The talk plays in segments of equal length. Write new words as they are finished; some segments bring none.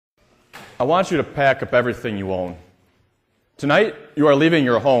I want you to pack up everything you own. Tonight, you are leaving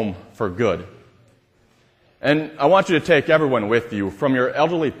your home for good. And I want you to take everyone with you, from your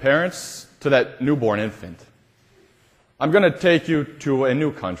elderly parents to that newborn infant. I'm going to take you to a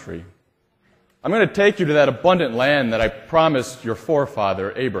new country. I'm going to take you to that abundant land that I promised your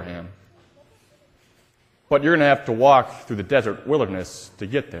forefather, Abraham. But you're going to have to walk through the desert wilderness to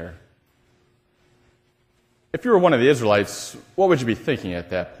get there. If you were one of the Israelites, what would you be thinking at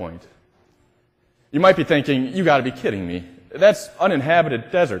that point? You might be thinking, you got to be kidding me. That's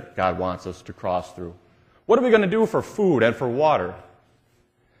uninhabited desert God wants us to cross through. What are we going to do for food and for water?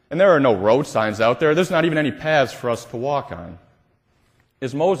 And there are no road signs out there. There's not even any paths for us to walk on.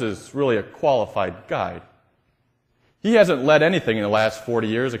 Is Moses really a qualified guide? He hasn't led anything in the last 40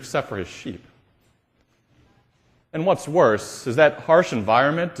 years except for his sheep. And what's worse is that harsh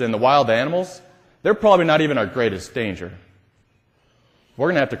environment and the wild animals, they're probably not even our greatest danger. We're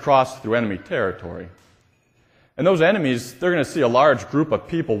going to have to cross through enemy territory. And those enemies, they're going to see a large group of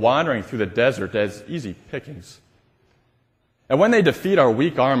people wandering through the desert as easy pickings. And when they defeat our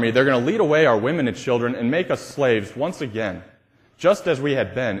weak army, they're going to lead away our women and children and make us slaves once again, just as we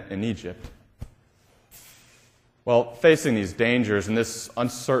had been in Egypt. Well, facing these dangers and this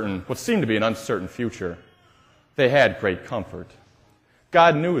uncertain, what seemed to be an uncertain future, they had great comfort.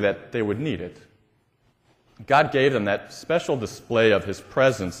 God knew that they would need it. God gave them that special display of His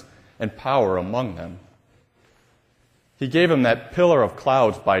presence and power among them. He gave them that pillar of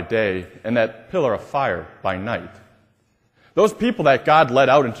clouds by day and that pillar of fire by night. Those people that God led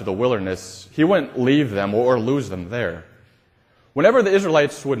out into the wilderness, He wouldn't leave them or lose them there. Whenever the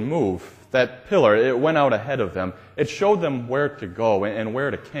Israelites would move, that pillar, it went out ahead of them. It showed them where to go and where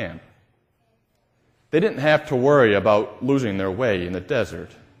to camp. They didn't have to worry about losing their way in the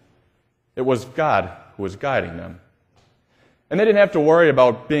desert. It was God who was guiding them. And they didn't have to worry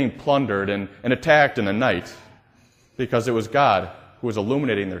about being plundered and attacked in the night, because it was God who was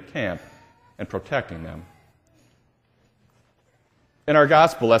illuminating their camp and protecting them. In our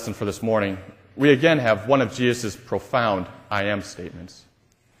gospel lesson for this morning, we again have one of Jesus' profound I am statements.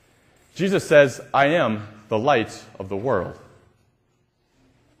 Jesus says, I am the light of the world.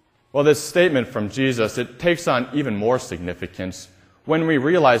 Well, this statement from Jesus, it takes on even more significance when we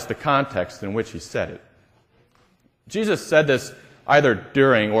realize the context in which He said it. Jesus said this either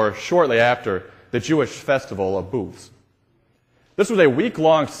during or shortly after the Jewish festival of booths. This was a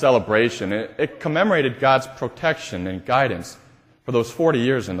week-long celebration. It commemorated God's protection and guidance for those 40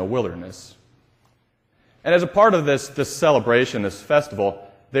 years in the wilderness. And as a part of this celebration, this festival,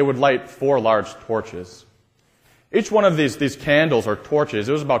 they would light 4 large torches. Each one of these candles or torches,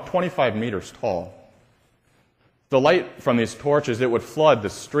 it was about 25 meters tall. The light from these torches, it would flood the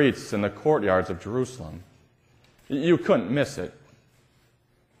streets and the courtyards of Jerusalem. You couldn't miss it.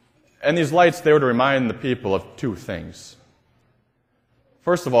 And these lights, they were to remind the people of 2 things.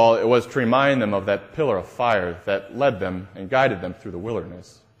 First of all, it was to remind them of that pillar of fire that led them and guided them through the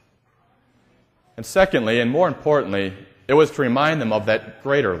wilderness. And secondly, and more importantly, it was to remind them of that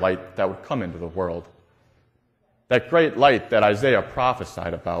greater light that would come into the world. That great light that Isaiah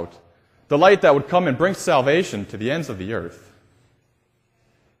prophesied about. The light that would come and bring salvation to the ends of the earth.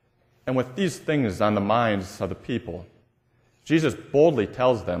 And with these things on the minds of the people, Jesus boldly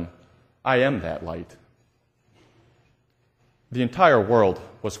tells them, I am that light. The entire world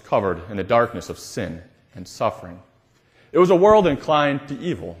was covered in the darkness of sin and suffering. It was a world inclined to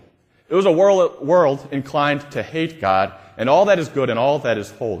evil. It was a world inclined to hate God and all that is good and all that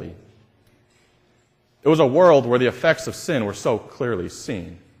is holy. It was a world where the effects of sin were so clearly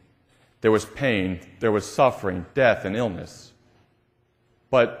seen. There was pain, there was suffering, death, and illness.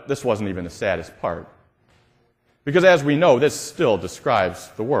 But this wasn't even the saddest part. Because as we know, this still describes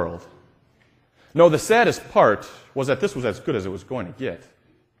the world. No, the saddest part was that this was as good as it was going to get.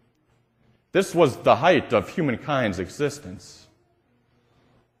 This was the height of humankind's existence.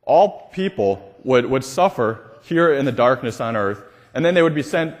 All people would suffer here in the darkness on earth, and then they would be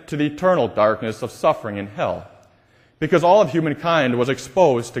sent to the eternal darkness of suffering in hell, because all of humankind was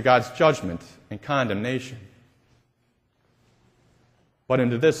exposed to God's judgment and condemnation. But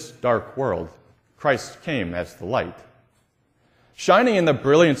into this dark world, Christ came as the light. Shining in the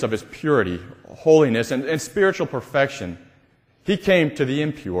brilliance of His purity, holiness, and spiritual perfection, He came to the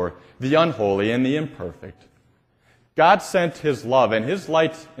impure, the unholy, and the imperfect. God sent His love and His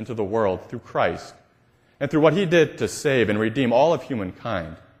light into the world through Christ, and through what He did to save and redeem all of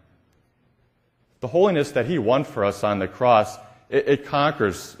humankind. The holiness that He won for us on the cross, it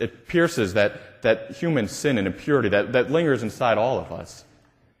conquers, it pierces that human sin and impurity that lingers inside all of us.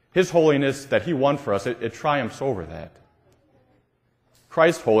 His holiness that He won for us, it triumphs over that.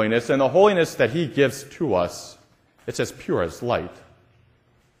 Christ's holiness, and the holiness that he gives to us, it's as pure as light.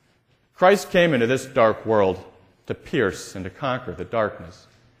 Christ came into this dark world to pierce and to conquer the darkness.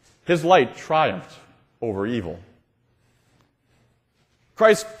 His light triumphed over evil.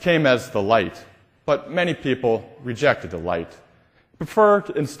 Christ came as the light, but many people rejected the light, preferred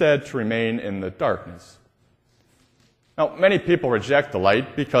instead to remain in the darkness. Now, many people reject the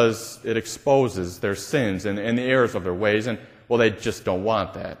light because it exposes their sins and the errors of their ways, and, well, they just don't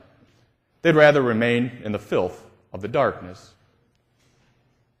want that. They'd rather remain in the filth of the darkness.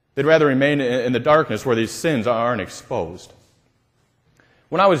 They'd rather remain in the darkness where these sins aren't exposed.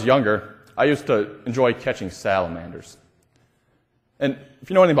 When I was younger, I used to enjoy catching salamanders. And if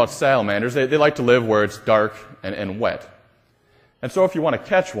you know anything about salamanders, they like to live where it's dark and wet. And so if you want to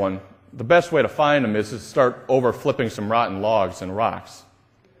catch one, the best way to find them is to start over flipping some rotten logs and rocks.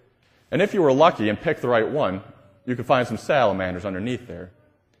 And if you were lucky and picked the right one, you could find some salamanders underneath there.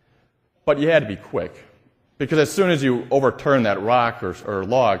 But you had to be quick, because as soon as you overturned that rock or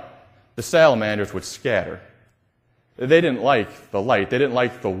log, the salamanders would scatter. They didn't like the light. They didn't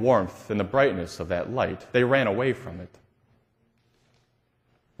like the warmth and the brightness of that light. They ran away from it.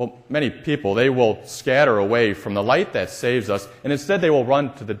 Well, many people, they will scatter away from the light that saves us, and instead they will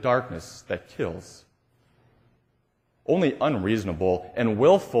run to the darkness that kills. Only unreasonable and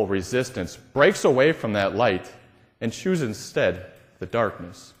willful resistance breaks away from that light and chooses instead the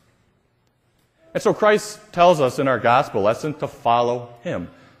darkness. And so Christ tells us in our gospel lesson to follow him,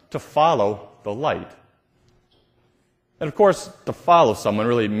 to follow the light. And of course, to follow someone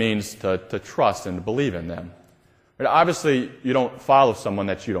really means to trust and to believe in them. But obviously, you don't follow someone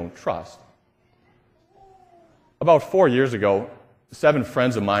that you don't trust. About 4 years ago, 7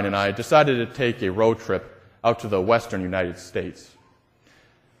 friends of mine and I decided to take a road trip out to the western United States.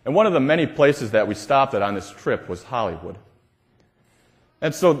 And one of the many places that we stopped at on this trip was Hollywood.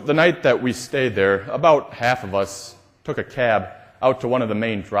 And so the night that we stayed there, about half of us took a cab out to one of the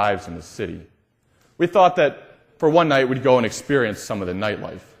main drives in the city. We thought that for one night we'd go and experience some of the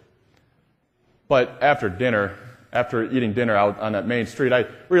nightlife. But after eating dinner out on that main street, I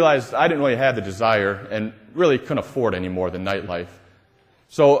realized I didn't really have the desire and really couldn't afford any more than nightlife.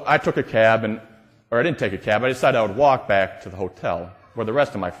 So I took a cab, or I didn't take a cab, I decided I would walk back to the hotel where the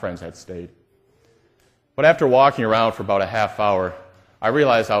rest of my friends had stayed. But after walking around for about a half hour, I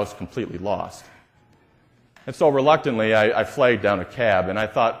realized I was completely lost. And so reluctantly, I flagged down a cab, and I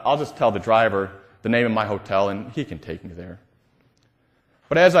thought, I'll just tell the driver the name of my hotel, and he can take me there.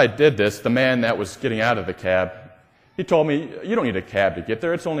 But as I did this, the man that was getting out of the cab, he told me, you don't need a cab to get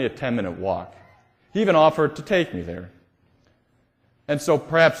there, it's only a 10-minute walk. He even offered to take me there. And so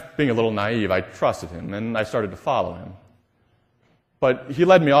perhaps being a little naive, I trusted him, and I started to follow him. But he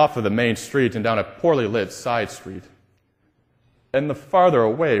led me off of the main street and down a poorly lit side street. And the farther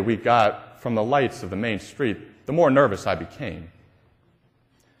away we got from the lights of the main street, the more nervous I became.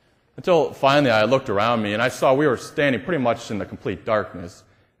 Until finally I looked around me and I saw we were standing pretty much in the complete darkness,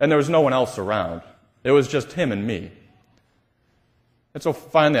 and there was no one else around. It was just him and me. And so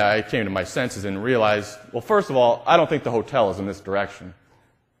finally I came to my senses and realized, well, first of all, I don't think the hotel is in this direction.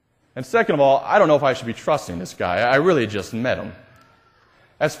 And second of all, I don't know if I should be trusting this guy. I really just met him.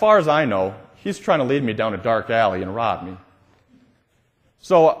 As far as I know, he's trying to lead me down a dark alley and rob me.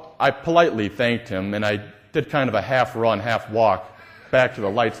 So I politely thanked him, and I did kind of a half-run, half-walk back to the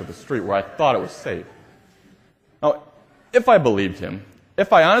lights of the street where I thought it was safe. Now, if I believed him,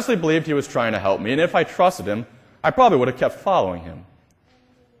 if I honestly believed he was trying to help me, and if I trusted him, I probably would have kept following him.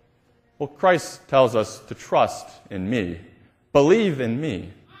 Well, Christ tells us to trust in me, believe in me,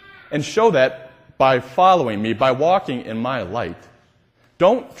 and show that by following me, by walking in my light.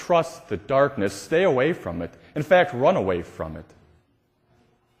 Don't trust the darkness. Stay away from it. In fact, run away from it.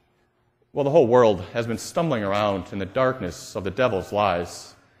 Well, the whole world has been stumbling around in the darkness of the devil's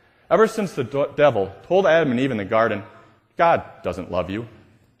lies. Ever since the devil told Adam and Eve in the garden, God doesn't love you.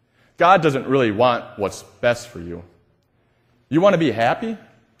 God doesn't really want what's best for you. You want to be happy?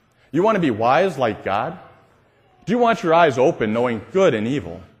 You want to be wise like God? Do you want your eyes open knowing good and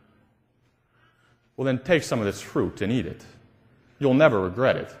evil? Well, then take some of this fruit and eat it. You'll never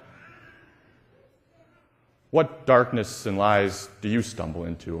regret it. What darkness and lies do you stumble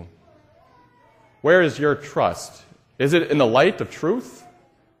into? Where is your trust? Is it in the light of truth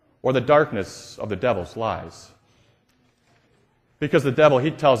or the darkness of the devil's lies? Because the devil,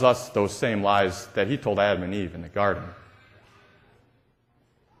 he tells us those same lies that he told Adam and Eve in the garden.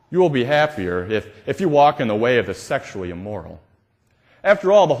 You will be happier if you walk in the way of the sexually immoral.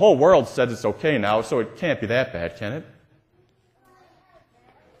 After all, the whole world says it's okay now, so it can't be that bad, can it?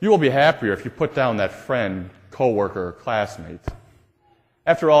 You will be happier if you put down that friend, coworker, or classmate.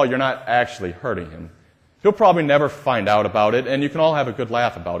 After all, you're not actually hurting him. He'll probably never find out about it, and you can all have a good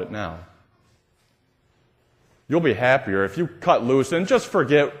laugh about it now. You'll be happier if you cut loose and just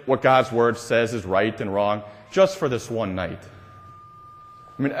forget what God's Word says is right and wrong just for this one night.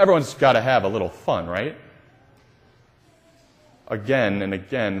 I mean, everyone's got to have a little fun, right? Again and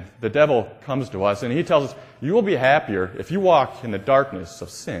again, the devil comes to us and he tells us, you will be happier if you walk in the darkness of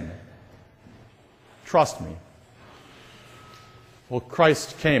sin. Trust me. Well,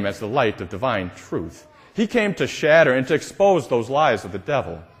 Christ came as the light of divine truth. He came to shatter and to expose those lies of the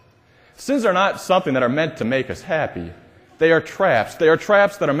devil. Sins are not something that are meant to make us happy. They are traps. They are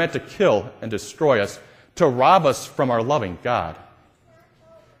traps that are meant to kill and destroy us, to rob us from our loving God.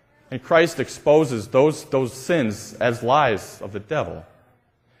 And Christ exposes those sins as lies of the devil.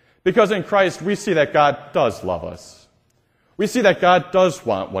 Because in Christ, we see that God does love us. We see that God does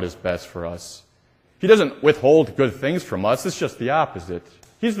want what is best for us. He doesn't withhold good things from us. It's just the opposite.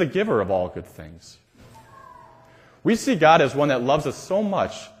 He's the giver of all good things. We see God as one that loves us so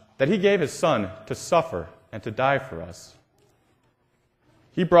much that he gave his Son to suffer and to die for us.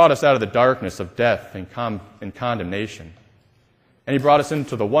 He brought us out of the darkness of death and condemnation. And he brought us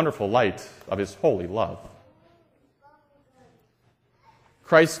into the wonderful light of his holy love.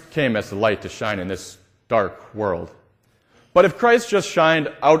 Christ came as the light to shine in this dark world. But if Christ just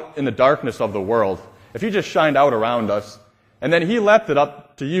shined out in the darkness of the world, if he just shined out around us, and then he left it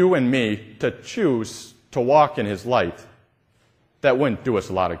up to you and me to choose to walk in his light, that wouldn't do us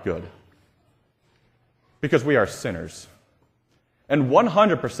a lot of good. Because we are sinners. And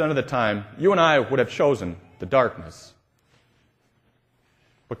 100% of the time, you and I would have chosen the darkness.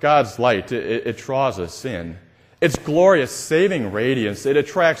 But God's light, it draws us in. Its glorious, saving radiance, it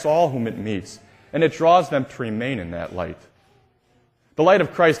attracts all whom it meets, and it draws them to remain in that light. The light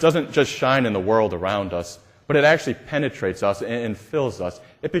of Christ doesn't just shine in the world around us, but it actually penetrates us and fills us.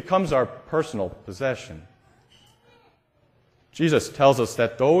 It becomes our personal possession. Jesus tells us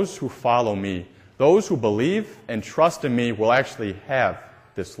that those who follow me, those who believe and trust in me, will actually have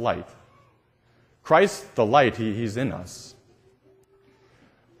this light. Christ, the light, he's in us.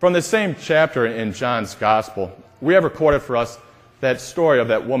 From the same chapter in John's Gospel, we have recorded for us that story of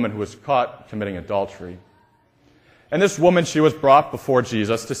that woman who was caught committing adultery. And this woman, she was brought before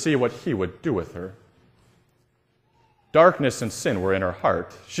Jesus to see what he would do with her. Darkness and sin were in her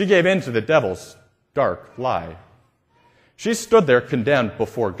heart. She gave in to the devil's dark lie. She stood there condemned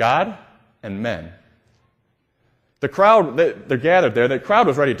before God and men. The crowd, they're gathered there, the crowd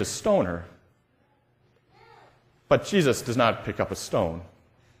was ready to stone her. But Jesus does not pick up a stone.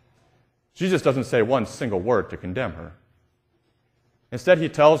 Jesus doesn't say one single word to condemn her. Instead, he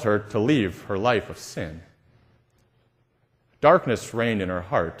tells her to leave her life of sin. Darkness reigned in her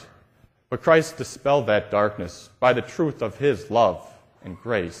heart, but Christ dispelled that darkness by the truth of his love and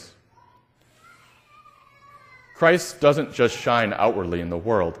grace. Christ doesn't just shine outwardly in the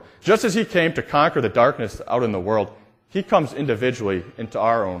world. Just as he came to conquer the darkness out in the world, he comes individually into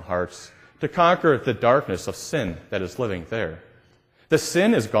our own hearts to conquer the darkness of sin that is living there. The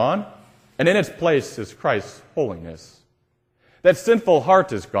sin is gone, and in its place is Christ's holiness. That sinful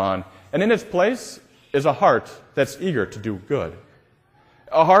heart is gone, and in its place is a heart that's eager to do good.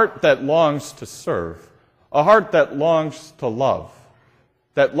 A heart that longs to serve. A heart that longs to love.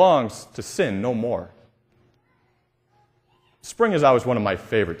 That longs to sin no more. Spring is always one of my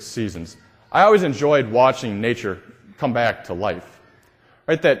favorite seasons. I always enjoyed watching nature come back to life.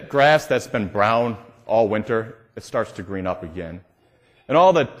 Right, that grass that's been brown all winter, it starts to green up again. And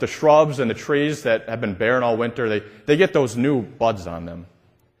all the shrubs and the trees that have been barren all winter, they get those new buds on them.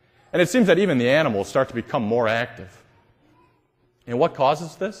 And it seems that even the animals start to become more active. And what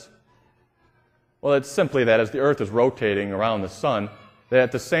causes this? Well, it's simply that as the earth is rotating around the sun, that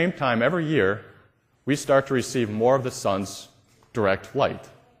at the same time every year, we start to receive more of the sun's direct light.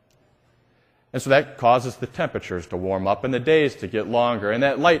 And so that causes the temperatures to warm up and the days to get longer. And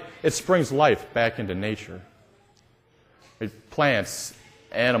that light, it springs life back into nature. Plants,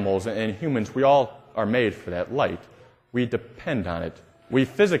 animals, and humans, we all are made for that light. We depend on it. We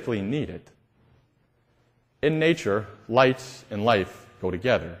physically need it. In nature, light and life go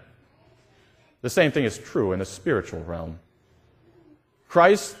together. The same thing is true in the spiritual realm.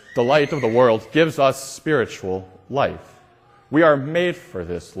 Christ, the light of the world, gives us spiritual life. We are made for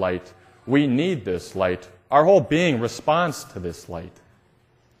this light. We need this light. Our whole being responds to this light.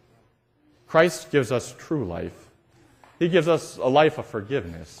 Christ gives us true life. He gives us a life of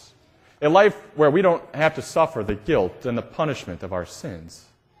forgiveness. A life where we don't have to suffer the guilt and the punishment of our sins.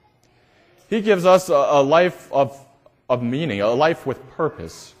 He gives us a life of meaning, a life with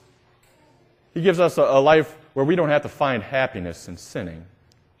purpose. He gives us a life where we don't have to find happiness in sinning.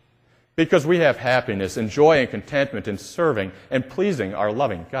 because we have happiness and joy and contentment in serving and pleasing our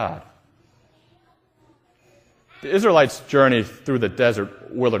loving God. The Israelites' journey through the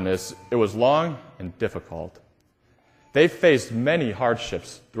desert wilderness, it was long and difficult. They faced many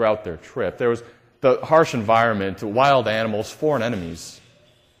hardships throughout their trip. There was the harsh environment, wild animals, foreign enemies.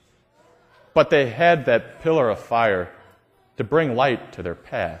 But they had that pillar of fire to bring light to their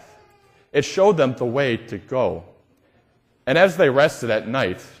path. It showed them the way to go. And as they rested at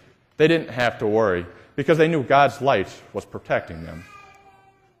night, they didn't have to worry because they knew God's light was protecting them.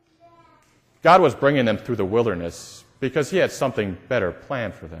 God was bringing them through the wilderness because He had something better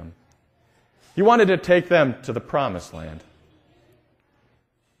planned for them. He wanted to take them to the promised land.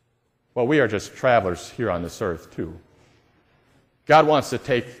 Well, we are just travelers here on this earth, too. God wants to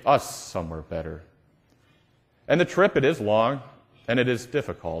take us somewhere better. And the trip, it is long, and it is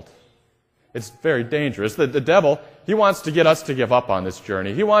difficult. It's very dangerous. The devil, he wants to get us to give up on this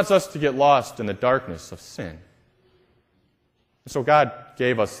journey. He wants us to get lost in the darkness of sin. So God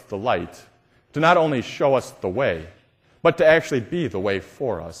gave us the light to not only show us the way, but to actually be the way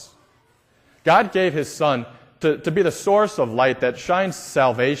for us. God gave His Son to be the source of light that shines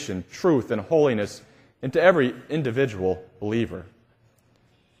salvation, truth, and holiness into every individual believer.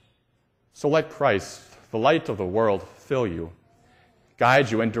 So let Christ, the light of the world, fill you,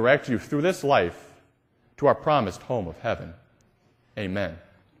 guide you, and direct you through this life to our promised home of heaven. Amen.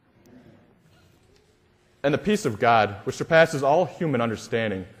 And the peace of God, which surpasses all human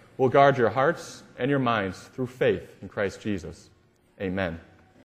understanding, will guard your hearts and your minds through faith in Christ Jesus. Amen.